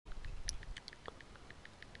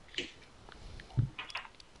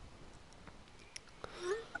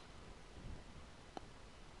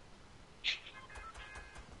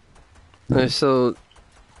So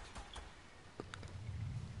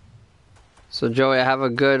Joey, I have a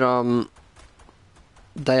good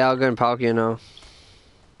Dialga and Palkia now.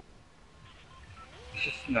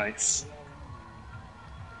 Nice.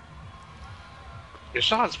 Your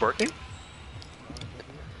shot's working?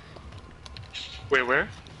 Wait, where?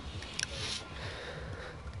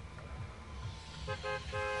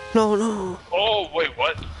 No, no, Oh, wait,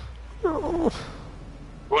 what? no.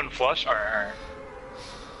 Going flush? Alright.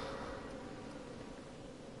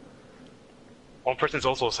 One person's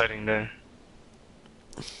also sitting there.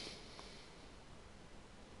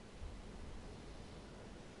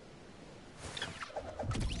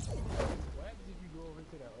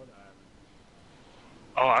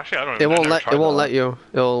 Oh, actually, I don't It even. I won't never let tried that. you.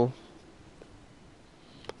 It'll.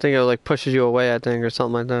 I think it like pushes you away. I think or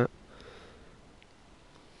something like that.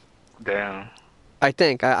 Damn. I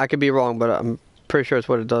think I could be wrong, but I'm pretty sure it's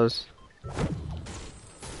what it does.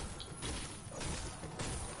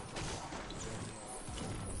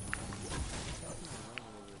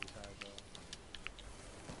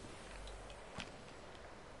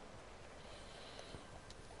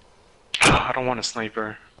 I don't want a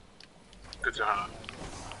sniper. Good job.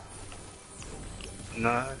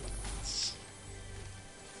 Nuts.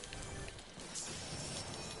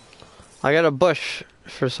 I got a bush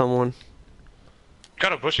for someone.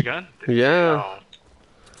 Got a bush again? Yeah. Damn.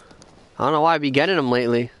 I don't know why I be getting them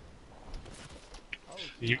lately.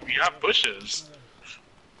 You have bushes.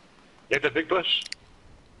 You have the big bush.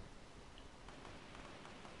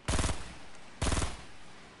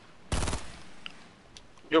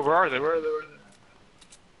 Yo, where are they? Where are they? Where are they?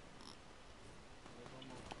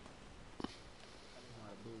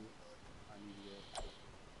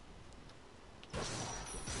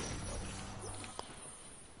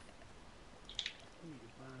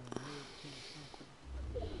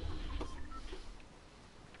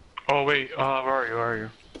 Oh wait, where are you? Where are you?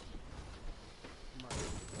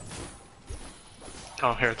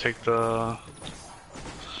 Oh, here, take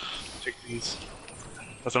these.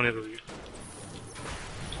 That's only the leaf.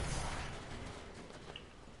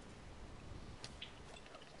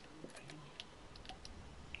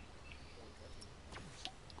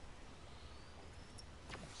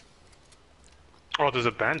 Oh, there's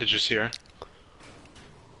a bandages here.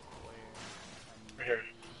 Right here.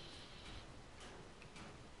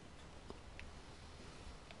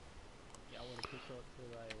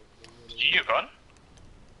 Do you need a gun?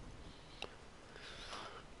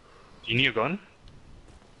 Do you need a gun?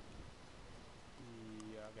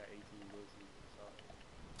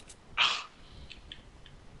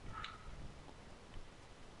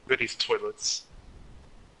 Look at these toilets.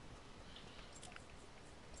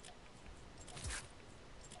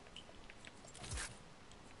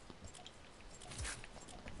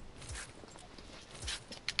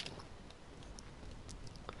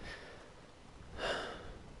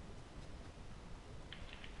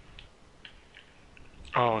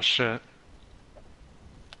 Oh shit.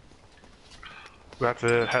 We have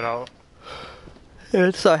to head out.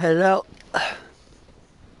 Let's head out.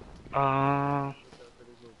 Uh,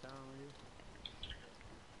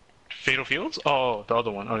 Fatal Fields? Oh, the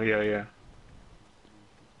other one. Oh yeah, yeah.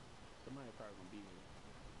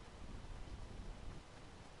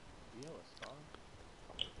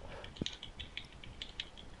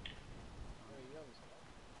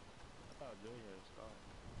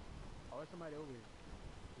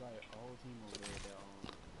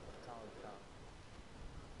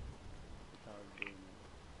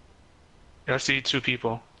 I see two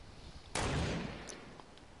people.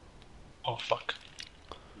 Oh fuck.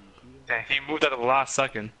 Dang, he moved at the last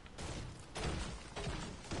second.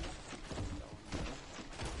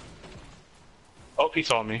 Oh, he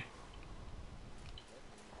saw me.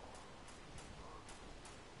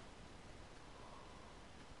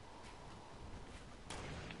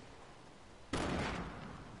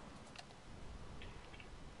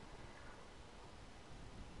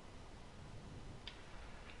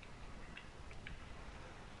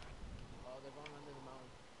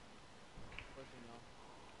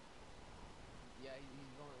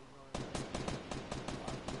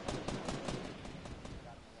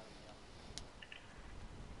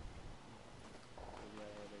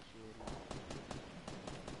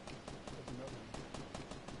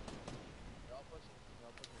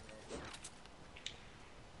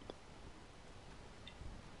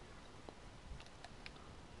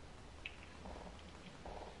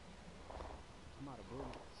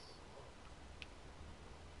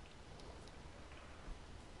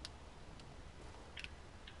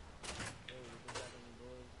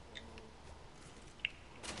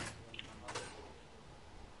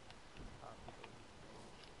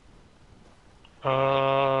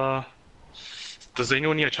 Uh, does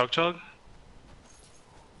anyone need a chug chug?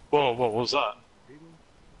 Whoa, whoa, what was that? I see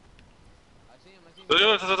him. I see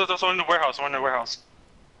him. There's someone in the warehouse. Someone in the warehouse.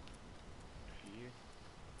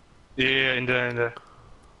 You here? Yeah, in the.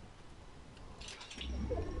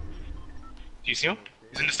 Do you see him? Oh shit.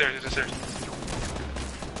 He's in the stairs. He's in the stairs.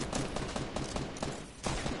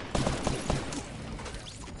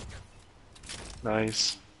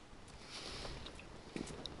 Nice.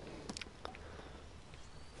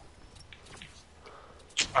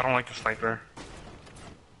 I don't like the sniper.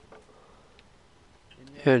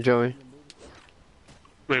 Anyone Here, got any Joey. medium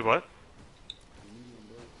bullets? Wait, what? Any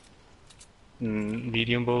medium bullets?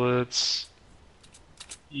 Medium bullets.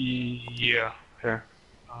 Yeah. Here.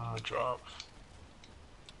 Drop.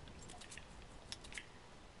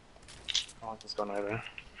 I don't like this gun either.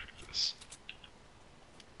 This.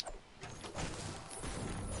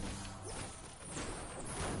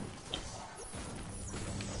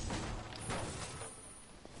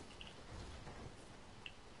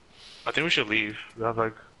 I think we should leave. We have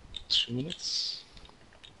like 2 minutes.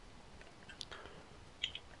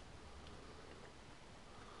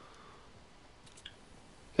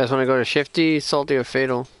 You guys want to go to Shifty, Salty, or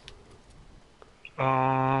Fatal?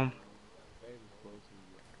 Favor's close to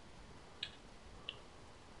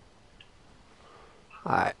you.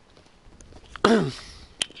 Alright. Do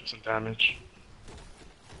some damage.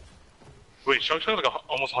 Wait, Shark's got like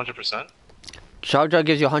almost 100%. Shock Drug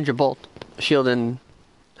gives you 100 bolt, shield, and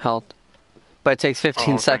health. But it takes 15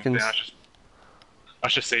 okay. seconds. Yeah, I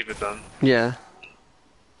should save it then. Yeah.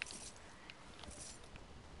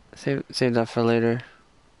 Save that for later.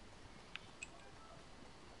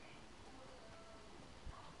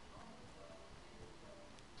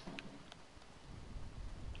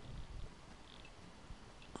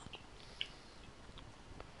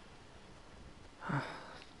 I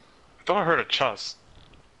thought I heard a chest.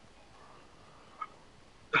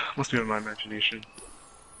 Must be in my imagination.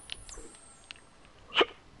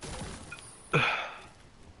 Did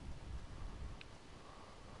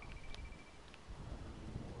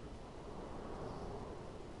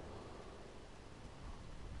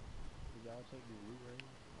y'all take the loot range?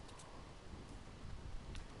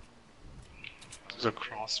 There's a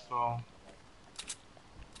crossbow.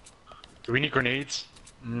 Do we need grenades?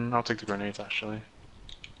 I'll take the grenades actually.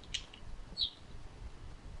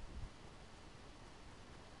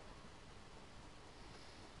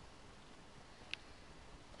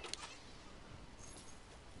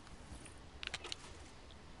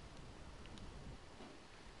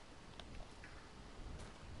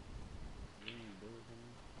 Any bullets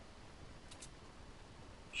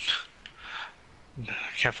in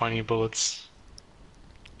I can't find any bullets.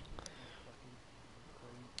 fucking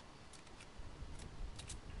crate?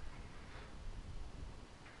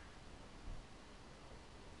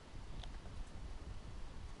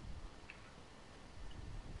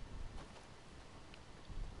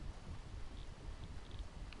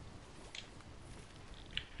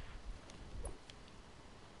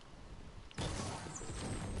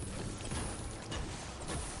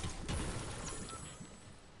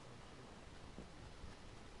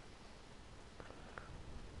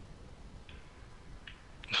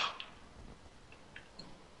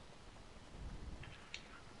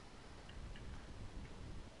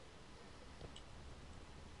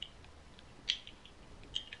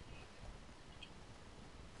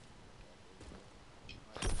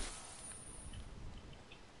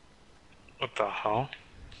 What the hell?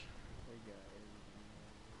 They got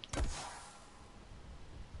everything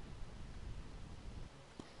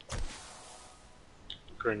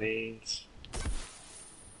Grenades.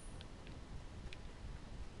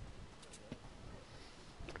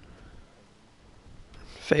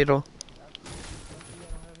 Fatal. y'all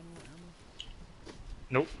don't have any more ammo?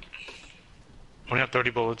 Nope. Only have 30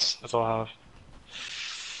 bullets. That's all I have.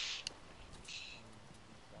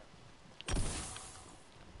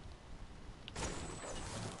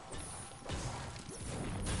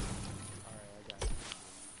 Alright, I got it.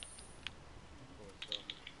 Of course, so.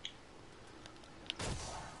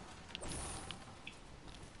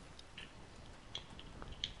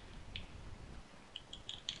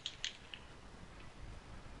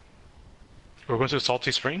 We're going to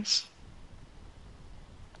Salty Springs?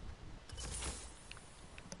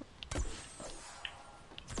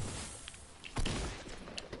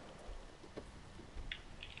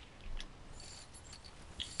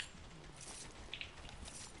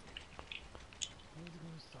 Where's it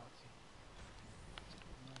gonna start to?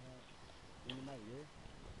 Anybody here?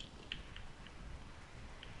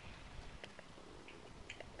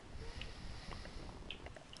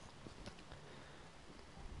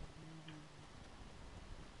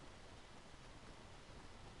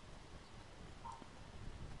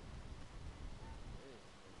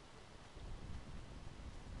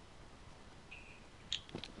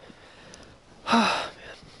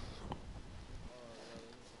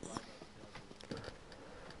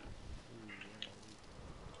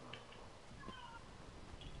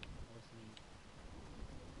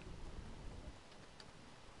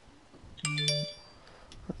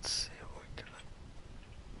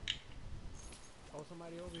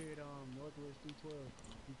 somebody over here at Northwest 312.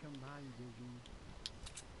 He come behind you, JG.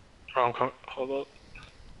 Oh, I'm coming. Hold up.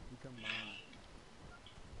 He come behind you.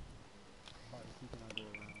 About to see can I go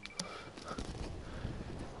around.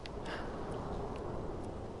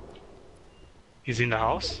 He's in the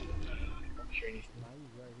house. Nah, he's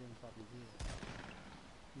right here on top of you.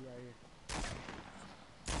 He right here.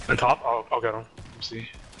 On top? I'll get him. Let's see. Hey,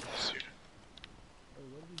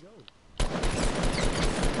 where did he go?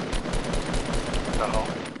 The hell?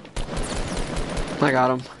 I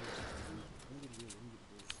got him. Let me get the bill.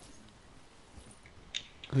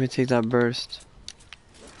 Let me take that burst.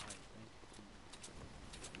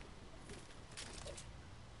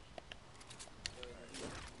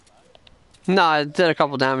 Nah, it did a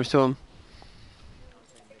couple damage to him.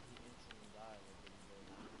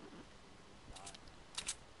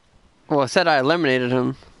 Well, it said I eliminated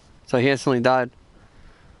him, so he instantly died.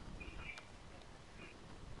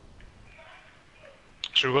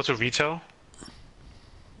 Should we go to retail?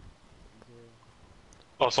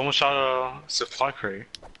 Oh, someone shot a supply crate.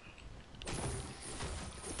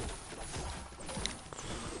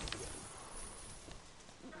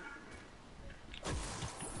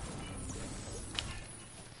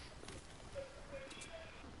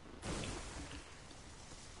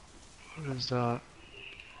 What is that?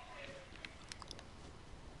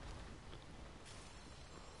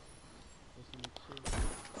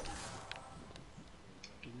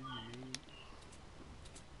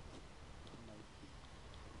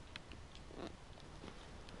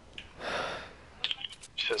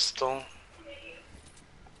 Pistol.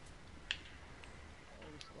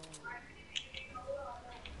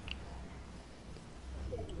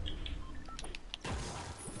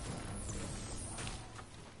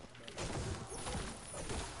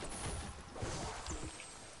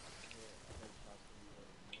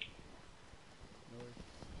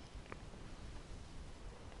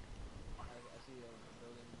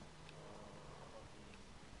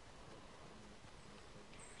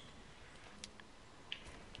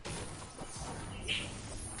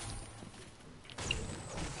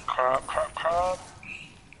 Crap.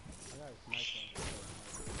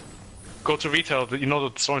 Go to retail, you know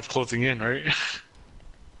the storm's closing in, right?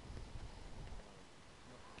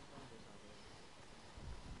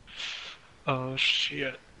 Oh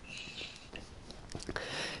shit.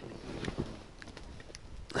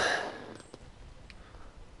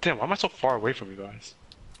 Damn, why am I so far away from you guys?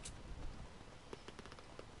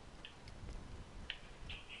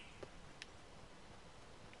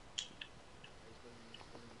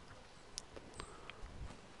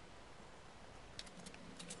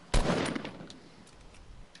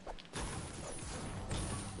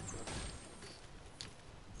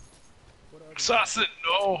 Assassin,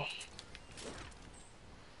 no!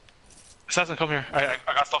 Assassin, come here. I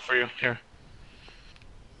got stuff for you. Here.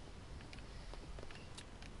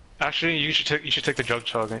 Actually, you should take the jug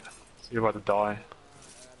chug. You're about to die.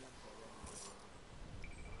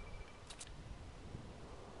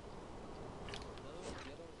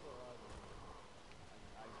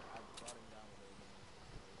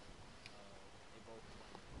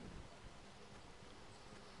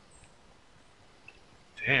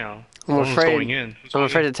 Damn. I'm afraid. Going in. I'm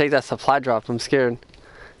afraid to take that supply drop. I'm scared.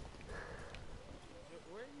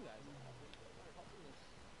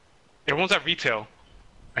 Everyone's at retail.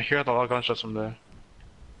 I hear a lot of gunshots from there.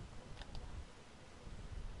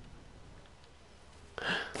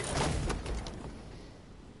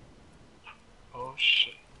 Oh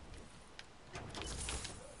shit.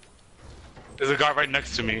 There's a guy right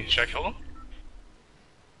next to me. Should I kill him?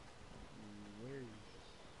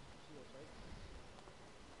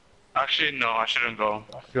 Actually, no, I shouldn't go.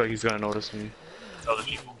 I feel like he's gonna notice me. Other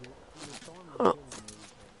people.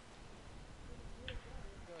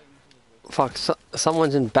 Fuck,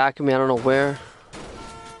 someone's in back of me. I don't know where.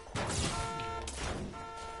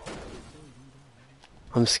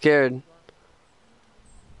 I'm scared.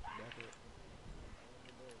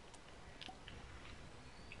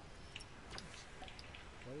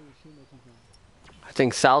 I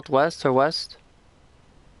think southwest or west.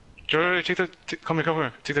 Joey, come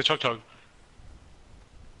here. Take the chug chug.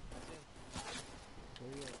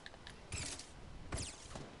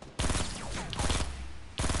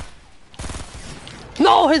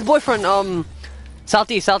 No, his boyfriend.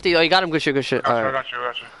 Southeast. Oh, you got him. Good shit. I got you.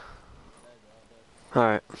 All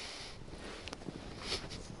right.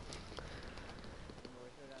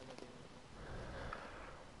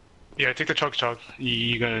 Yeah, take the chug chug.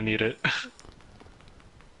 You're gonna need it.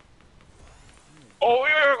 Oh,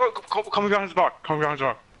 yeah, come behind his back.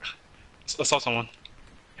 I saw someone.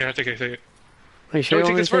 Here, take it. Are you sure you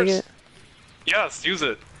want me to take it? Yes, use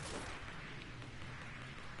it.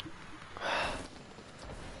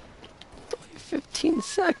 15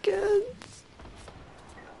 seconds.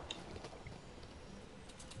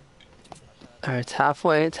 Alright, it's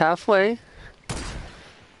halfway, it's halfway.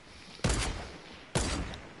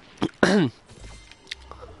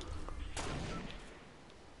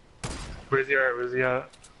 Where's he at? Where's he at?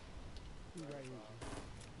 He's right here.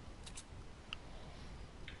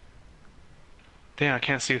 Damn, I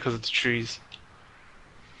can't see because of the trees.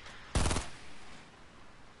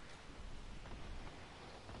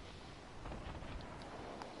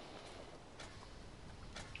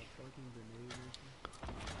 A fucking grenade or something.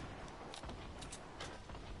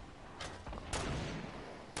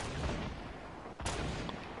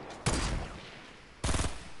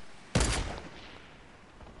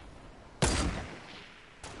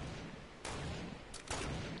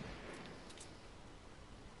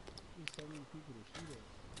 There's so many people to shoot at.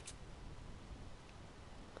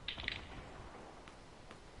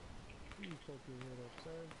 You poke your head up,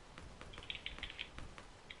 sir.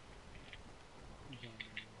 He's on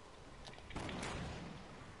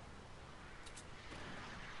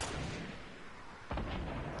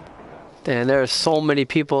there. Damn, there are so many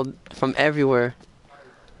people from everywhere.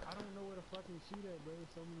 I don't know where to fucking shoot at, bro.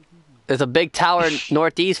 So many people. There's a big tower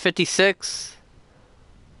northeast 56.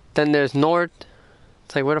 Then there's north.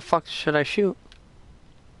 It's like, where the fuck should I shoot?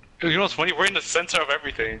 You know what's funny? We're in the center of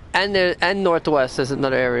everything. And there, and northwest is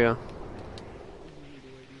another area. We need to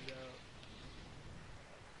wait these out.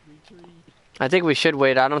 Retreat. I think we should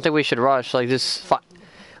wait. I don't think we should rush. Like this,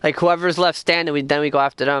 like whoever's left standing, then we go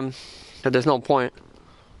after them. But there's no point.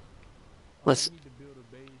 Unless, We need to build a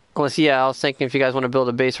base. yeah, I was thinking if you guys want to build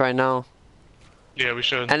a base right now. Yeah, we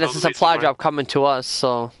should. And there's a supply drop coming to us,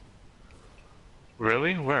 so.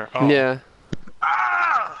 Really? Where? Oh. Yeah.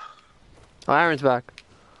 Ah! Oh, Aaron's back.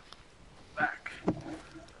 Back.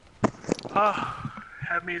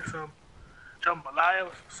 Had me some jambalaya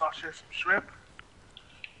with some sausage, some shrimp.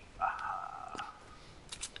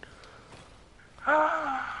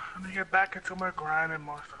 Let me get back into my grind and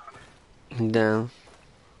Monster Hunter. Damn.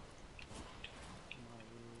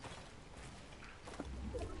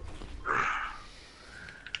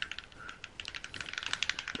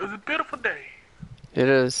 It was a beautiful day. It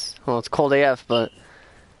is. Well, it's cold AF, but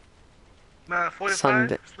 9:45.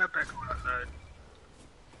 Sunday. It's not that cold outside.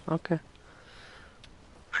 okay.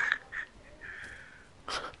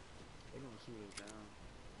 They gonna shoot us down.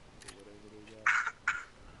 Or whatever they got.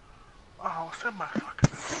 Oh, what's in my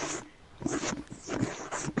fucking...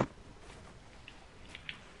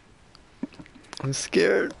 I'm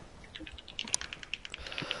scared.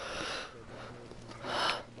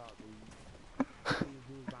 About these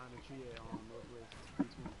dudes behind the tree at Northwest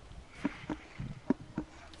 320.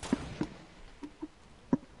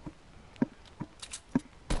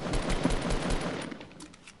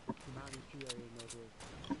 Behind this tree right here, Northwest.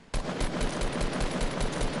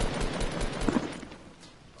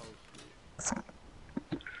 Oh shit.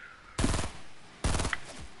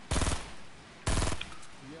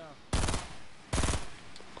 Yeah.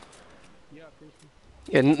 Yeah, Christian.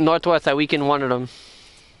 Yeah, northwest. I weakened one of them.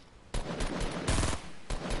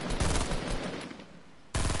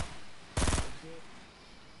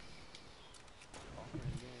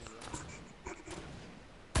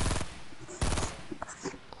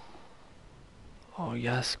 Oh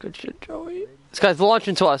yes, good shit, Joey. This guy's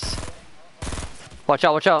launching to us. Watch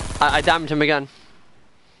out, watch out. I damaged him again.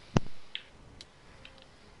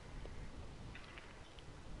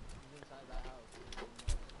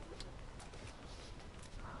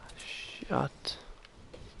 Shit. What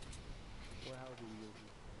house do you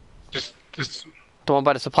go to? Just. The one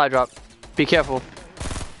by the supply drop. Be careful. He's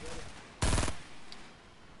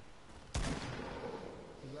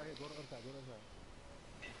right here. Go to the other side. Go to the other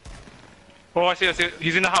side. Oh, I see. I see.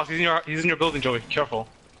 He's in the house. He's in your building, Joey. Careful.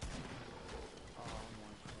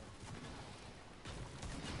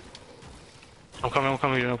 Oh, I'm on.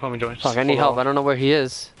 I'm coming, Joey. Fuck, I need help. I don't know where he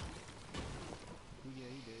is. Yeah,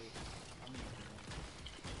 he did.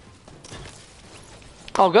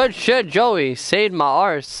 Oh, good shit, Joey. Saved my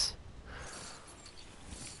arse.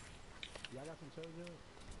 Y'all got some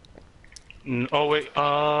chojo? Oh wait.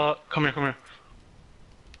 Come here. Come in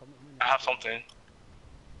I have something.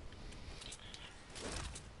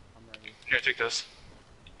 I'm right here. Here, take this.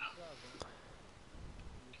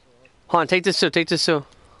 Hold on, take this too. Take this too.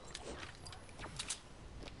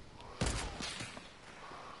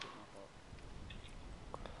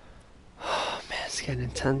 Oh man, it's getting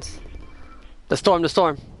intense. The storm, the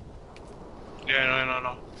storm. Yeah,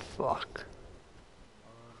 no. Fuck.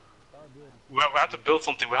 Start building. We have to build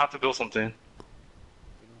something. We're gonna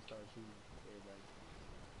start shooting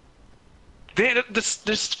everybody.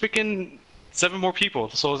 There's freaking 7 more people.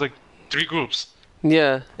 So it's like, 3 groups.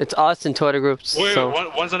 Yeah, it's us and 2 other groups. Wait, so.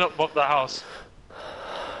 one's in the house.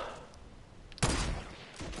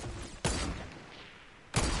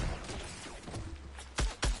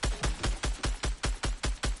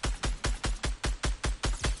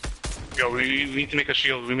 Yo, we need to make a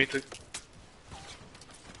shield. We need to.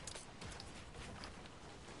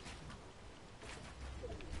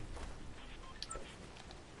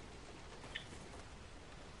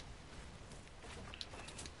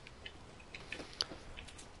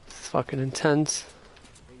 It's fucking intense.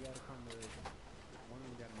 They gotta come to. One of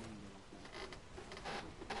them got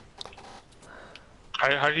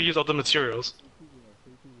a mini. How do you use all the materials?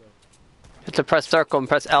 You have to press circle and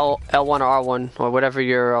press L1 or R1 or whatever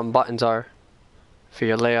your buttons are for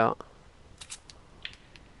your layout.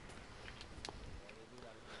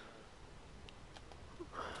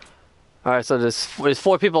 Alright, so there's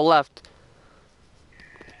 4 people left.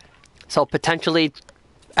 So potentially,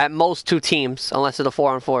 at most 2 teams, unless it's a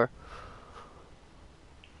 4-on-4.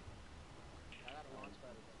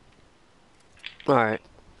 Alright.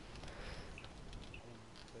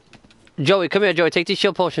 Joey, come here, Joey. Take these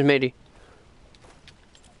shield potions, matey.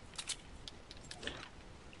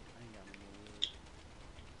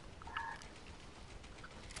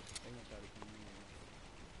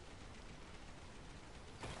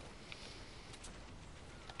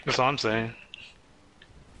 That's all I'm saying.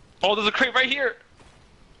 Oh, there's a crate right here.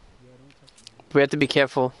 We have to be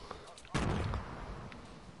careful.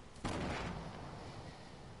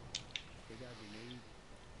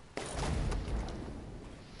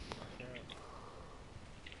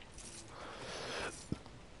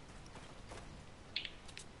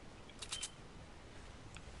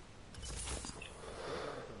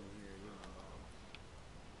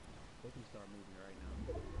 They can start moving right now.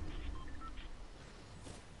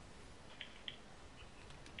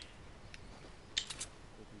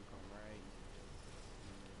 They can come right.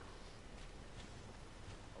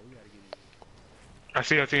 Oh, we gotta get in. I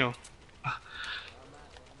see him.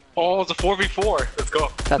 Oh, it's a 4v4. Let's go.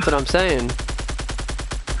 That's what I'm saying.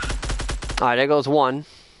 Alright, there goes 1. One down.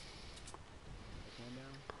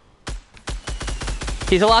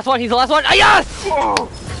 He's the last one. He's the last one. Ah, yes! Oh,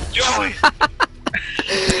 Joey.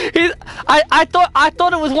 I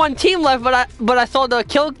thought it was 1 team left, but I saw the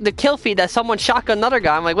kill feed that someone shot another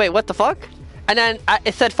guy. I'm like, wait, what the fuck? And then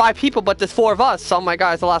it said 5 people, but there's 4 of us. So I'm like,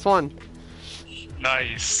 guys, the last one.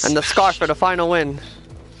 Nice. And the scar for the final win,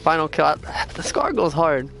 final kill. The scar goes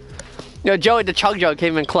hard. Yo, Joey, the chug jug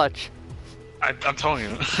came in clutch. I'm telling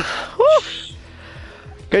you. Woo!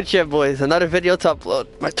 Good shit, boys. Another video to upload.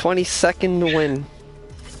 My 22nd win.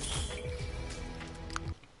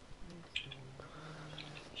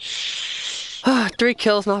 Ah, 3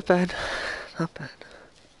 kills, not bad. Not bad.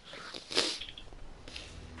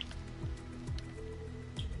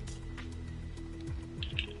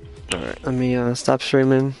 Alright, let me stop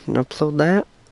streaming and upload that.